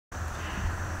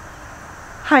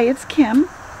Hi, it's Kim,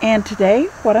 and today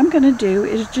what I'm going to do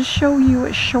is just show you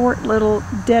a short little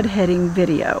deadheading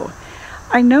video.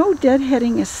 I know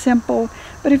deadheading is simple,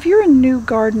 but if you're a new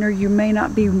gardener you may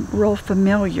not be real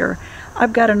familiar.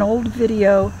 I've got an old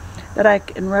video that I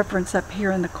can reference up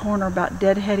here in the corner about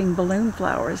deadheading balloon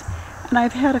flowers, and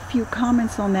I've had a few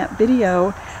comments on that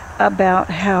video about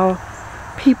how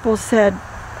people said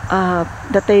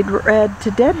that they'd read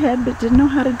to deadhead but didn't know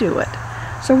how to do it.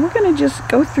 So we're going to just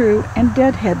go through and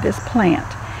deadhead this plant.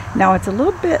 Now it's a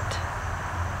little bit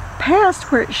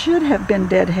past where it should have been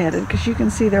deadheaded because you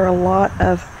can see there are a lot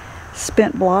of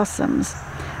spent blossoms.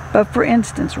 But for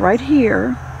instance, right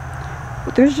here,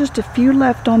 there's just a few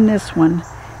left on this one,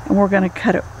 and we're going to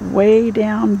cut it way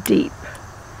down deep.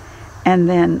 And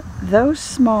then those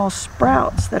small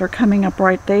sprouts that are coming up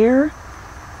right there,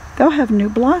 they'll have new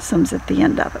blossoms at the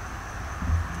end of it.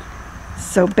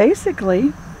 So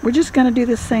basically, we're just going to do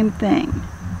the same thing.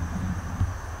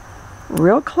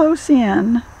 Real close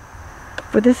in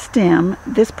for the stem.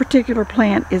 This particular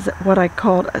plant is what I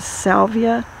called a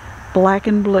Salvia black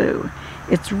and blue.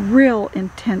 It's real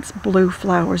intense blue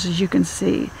flowers, as you can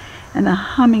see, and the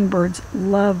hummingbirds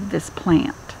love this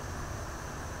plant.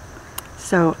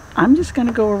 So I'm just going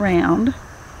to go around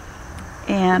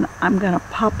and I'm going to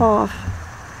pop off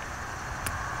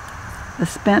the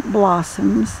spent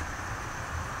blossoms.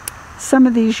 Some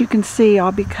of these you can see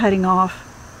I'll be cutting off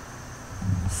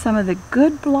some of the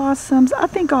good blossoms. I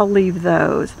think I'll leave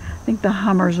those. I think the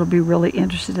hummers will be really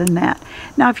interested in that.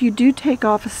 Now if you do take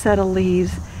off a set of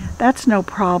leaves, that's no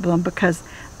problem because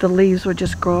the leaves will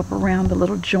just grow up around the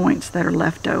little joints that are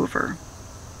left over.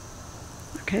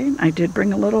 Okay, I did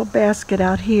bring a little basket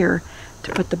out here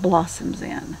to put the blossoms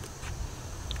in.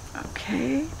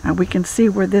 Okay, now we can see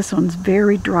where this one's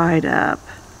very dried up.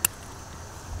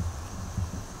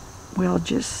 We'll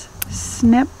just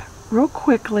snip real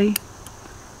quickly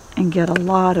and get a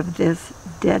lot of this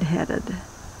deadheaded.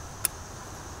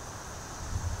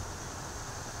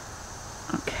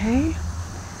 Okay,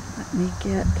 let me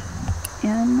get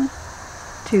in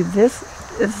to this.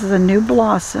 This is a new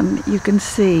blossom. You can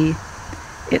see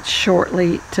it's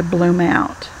shortly to bloom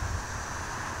out.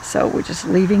 So we're just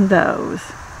leaving those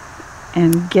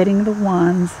and getting the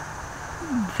ones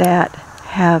that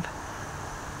have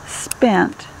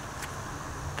spent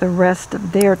the rest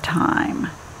of their time.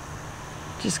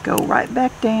 Just go right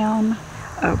back down.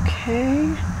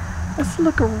 Okay, let's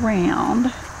look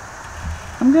around.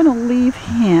 I'm going to leave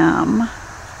him.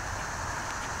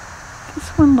 This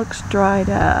one looks dried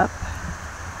up,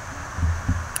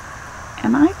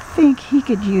 and I think he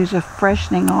could use a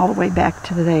freshening all the way back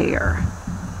to there.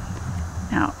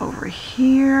 Now over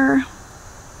here,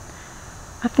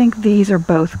 I think these are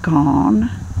both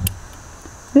gone.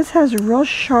 This has a real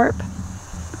sharp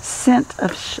scent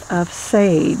of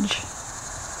sage.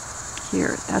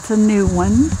 Here, that's a new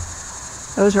one.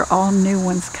 Those are all new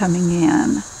ones coming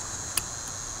in.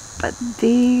 But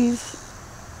these,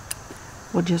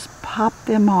 we'll just pop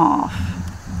them off.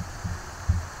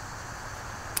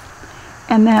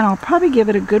 And then I'll probably give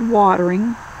it a good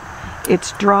watering.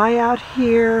 It's dry out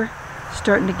here,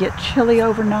 starting to get chilly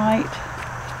overnight.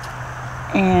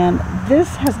 And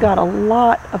this has got a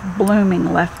lot of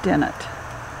blooming left in it.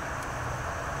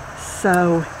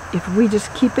 So if we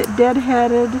just keep it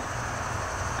deadheaded,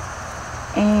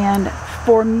 and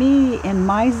for me in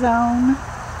my zone,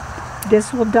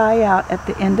 this will die out at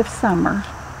the end of summer.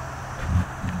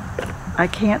 I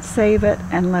can't save it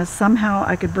unless somehow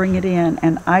I could bring it in,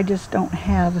 and I just don't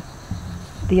have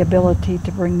the ability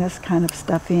to bring this kind of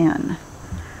stuff in.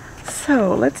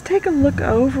 So let's take a look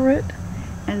over it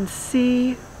and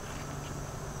see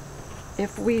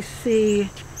if we see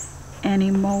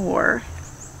any more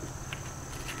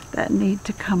that need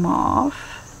to come off.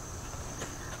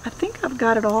 I think I've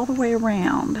got it all the way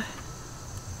around.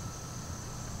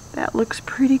 That looks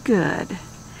pretty good.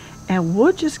 And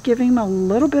we'll just give him a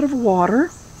little bit of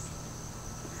water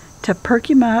to perk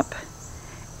him up,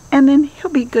 and then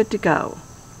he'll be good to go.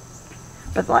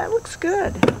 But that looks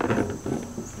good.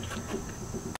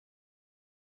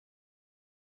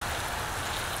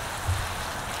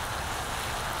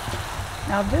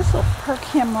 Now this will perk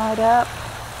him right up.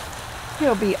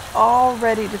 He'll be all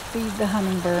ready to feed the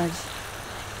hummingbirds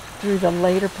through the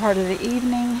later part of the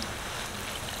evening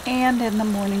and in the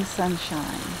morning sunshine.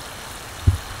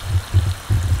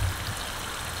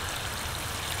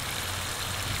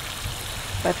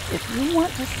 But if you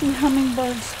want to see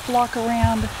hummingbirds flock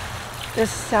around, this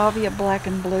Salvia black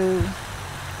and blue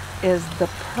is the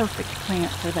perfect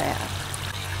plant for that.